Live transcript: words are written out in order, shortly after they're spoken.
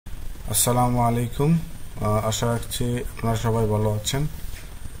আসসালামু আলাইকুম। আশা রাখছি আপনারা সবাই ভালো আছেন।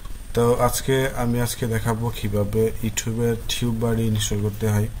 তো আজকে দেখাবো কিভাবে ইউটিউবের টিউববাডি ইনস্টল করতে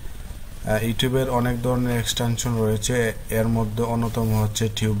হয়। ইউটিউবের অনেক ধরনের এক্সটেনশন রয়েছে, এর মধ্যে অন্যতম হচ্ছে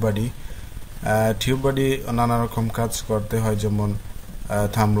টিউববাডি। টিউববাডি নানা রকম কাজ করতে হয়, যেমন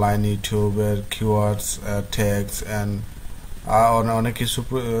থাম্বলাইন, ইউটিউবের কিওয়ার্ডস, ট্যাগস এন্ড অনেক কিছু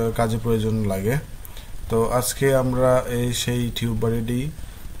কাজে প্রয়োজন লাগে। তো আজকে আমরা সেই টিউববাডি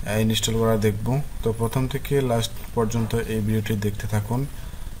ইনস্টল করা দেখব। তো প্রথম থেকে লাস্ট পর্যন্ত এই ভিডিওটি দেখতে থাকুন।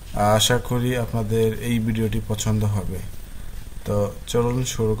 আশা করি আপনাদের এই ভিডিওটি পছন্দ হবে। তো চলুন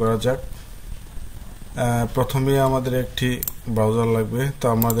শুরু করা যাক। প্রথমে আমাদের একটি ব্রাউজার লাগবে। তো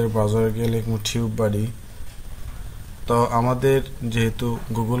আমাদের ব্রাউজারে গিয়ে লিখব টিউববাডি। তো আমাদের যেহেতু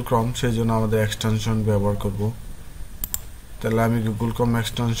গুগল ক্রোম, সেই জন্য আমাদের এক্সটেনশন ব্যবহার করব। তাহলে আমি গুগল ক্রোম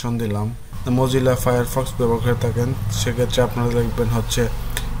এক্সটেনশন দিলাম। মজিলা ফায়ারফক্স ব্যবহার করে থাকেন, সেক্ষেত্রে আপনারা লিখবেন হচ্ছে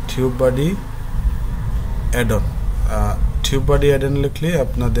টিউববাডি অ্যাডন। টিউববাডি অ্যাডন লিখলে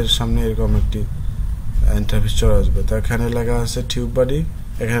আপনাদের সামনে এরকম একটি ইন্টারফেস চলে আসবে। তো এখানে লেখা আছে টিউববাডি,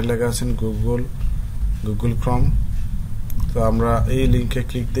 এখানে লেখা আছে গুগল ক্রোম। তো আমরা এই লিংকে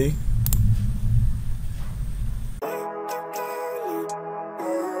ক্লিক দিই।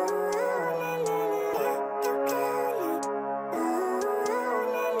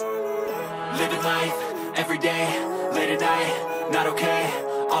 Living life every day, late at night, not okay.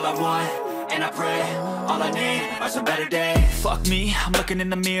 All I want, and I pray, all I need are some better days. Fuck me, I'm looking in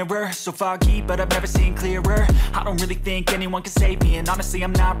the mirror, so foggy, but I've never seen clearer. I don't really think anyone can save me, and honestly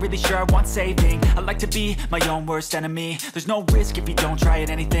I'm not really sure I want saving. I like to be my own worst enemy. There's no risk if you don't try at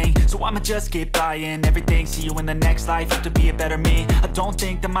anything, so I'ma just keep buying everything. See you in the next life, have to be a better me. I don't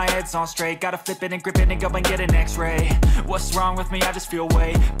think that my head's on straight, gotta flip it and grip it and go and get an x-ray. What's wrong with me? I just feel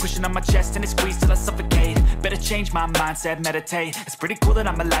weight pushing on my chest and it squeezes till I suffocate. Better change my mindset, meditate. It's pretty cool that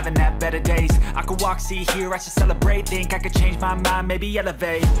I'm alive and have better days. I could walk, see, hear, I should celebrate. Think I could change my mind, maybe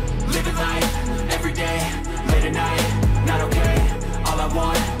elevate. Living life, every day, late at night, not okay. All I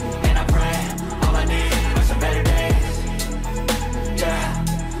want, and I pray, all I need are some better days. Yeah,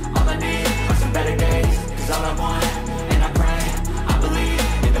 all I need are some better days. Cause all I want, and I pray, I believe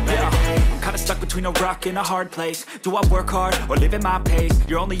in the better days. Kinda stuck between a rock and a hard place. Do I work hard or live at my pace?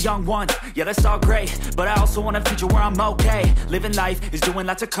 You're only young once, yeah that's all great, but I also want a future where I'm okay. Living life is doing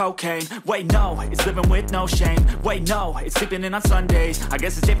lots of cocaine. Wait no, it's living with no shame. Wait no, it's sleeping in on Sundays. I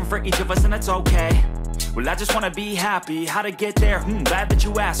guess it's different for each of us and that's okay. Well I just wanna be happy, how to get there? Glad that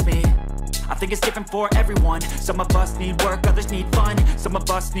you asked me. I think it's different for everyone. Some of us need work, others need fun. Some of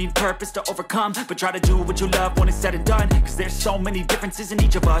us need purpose to overcome. But try to do what you love when it's said and done. Cause there's so many differences in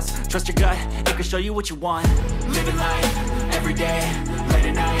each of us. Trust your gut, it can show you what you want. Living life, every day, late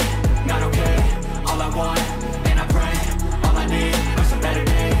at night, not okay. All I want, and I pray, all I need are some better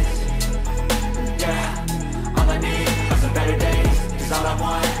days. Yeah, all I need are some better days. Cause all I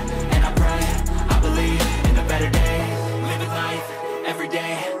want, and I pray, I believe in the better days. Living life, every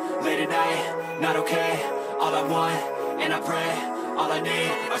day, late at night, not okay. All I want, and I pray, all I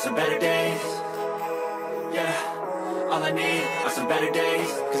need are some better days. Yeah, all I need are some better days.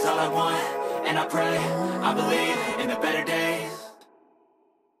 Cause all I want, and I pray, I believe in the better days.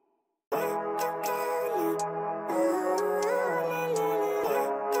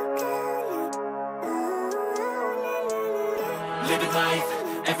 Living life,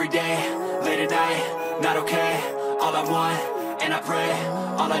 every day, late at night, not okay. All I want, and I pray,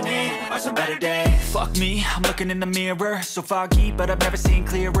 all I need are some better days. Fuck me, I'm looking in the mirror, so foggy, but I've never seen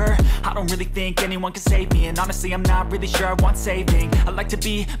clearer. I don't really think anyone can save me, and honestly I'm not really sure I want saving. I like to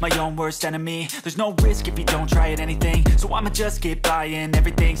be my own worst enemy. There's no risk if you don't try at anything, so I'ma just keep buying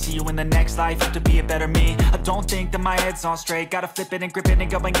everything. See you in the next life, have to be a better me. I don't think that my head's on straight, gotta flip it and grip it and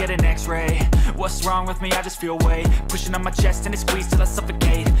go and get an x-ray. What's wrong with me? I just feel weight pushing on my chest and it squeezes till I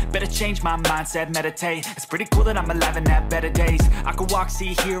suffocate. Better change my mindset, meditate. It's pretty cool that I'm alive and have better days. I could walk,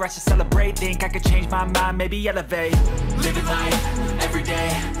 see, hear, I should celebrate. Think I could change my mind, maybe elevate. Living life, every day,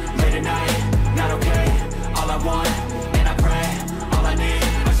 late at night, not okay. All I want, and I pray, all I need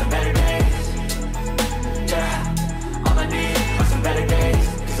are some better days. Yeah, all I need are some better days.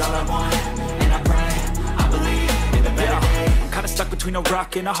 Cause all I want, and I pray, I believe in the better days. Kinda stuck between a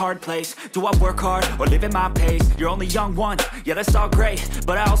rock and a hard place. Do I work hard or live at my pace? You're only young once, yeah that's all great,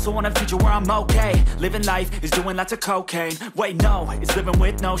 but I also want a future where I'm okay. Living life is doing lots of cocaine. Wait no, it's living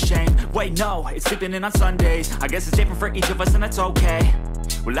with no shame. Wait no, it's sleeping in on Sundays. I guess it's different for each of us and that's okay.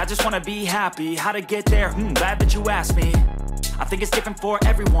 Well I just wanna be happy, how to get there? Glad that you asked me. I think it's different for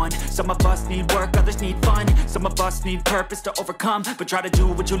everyone. Some of us need work, others need fun. Some of us need purpose to overcome. But try to do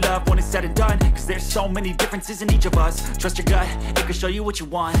what you love when it's said and done, cause there's so many differences in each of us. Trust your gut, it can show you what you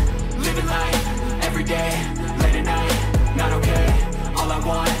want. Living life, every day, late at night, not okay. All I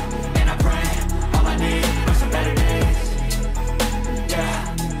want, and I pray, all I need are some better days.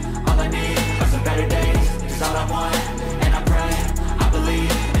 Yeah, all I need are some better days. Cause all I want, and I pray, I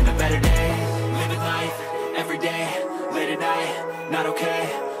believe in the better days. Living life, every day, late at night, not okay.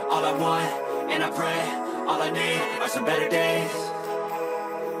 All I want, and I pray, all I need are some better days.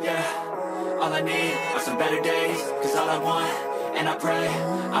 Yeah, all I need are some better days. Cause all I want, and I pray,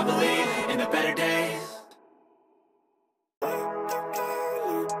 I believe in the better days.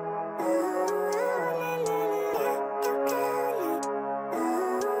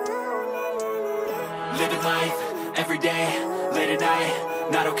 Living life, every day, late at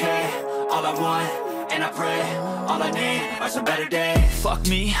night, not okay. All I want, and I pray, all I need are some better days. Fuck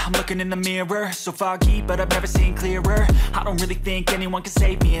me, I'm looking in the mirror, so foggy, but I've never seen clearer. I don't really think anyone can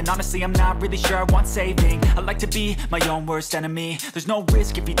save me, and honestly I'm not really sure I want saving. I like to be my own worst enemy. There's no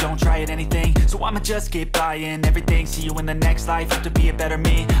risk if you don't try at anything, so I'ma just keep buying everything. See you in the next life, have to be a better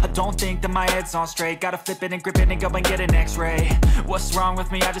me. I don't think that my head's on straight, gotta flip it and grip it and go and get an x-ray. What's wrong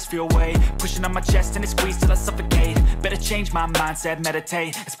with me? I just feel weight pushing on my chest and it squeezes till I suffocate. Better change my mindset,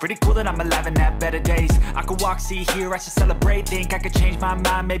 meditate. It's pretty cool that I'm alive and have better days. I could walk, see, hear, I should celebrate. Think I could change my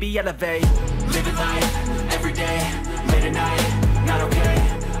mind, maybe elevate. Living life, every day, late at night, not okay.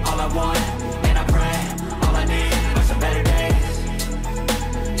 All I want, and I pray, all I need are some better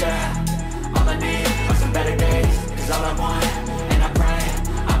days. Yeah, all I need are some better days. Cause all I want, and I pray,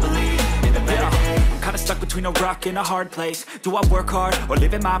 I believe in the better days. I'm kinda stuck between a rock and a hard place. Do I work hard or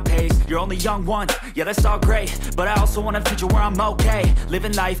live at my pace? You're only young once, yeah that's all great, but I also want a future where I'm okay.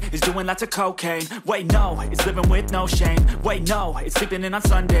 Living life is doing lots of cocaine. Wait no, it's living with no shame. Wait no, it's sleeping in on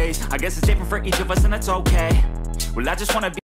Sundays. I guess it's different for each of us and that's okay. Well I just wanna be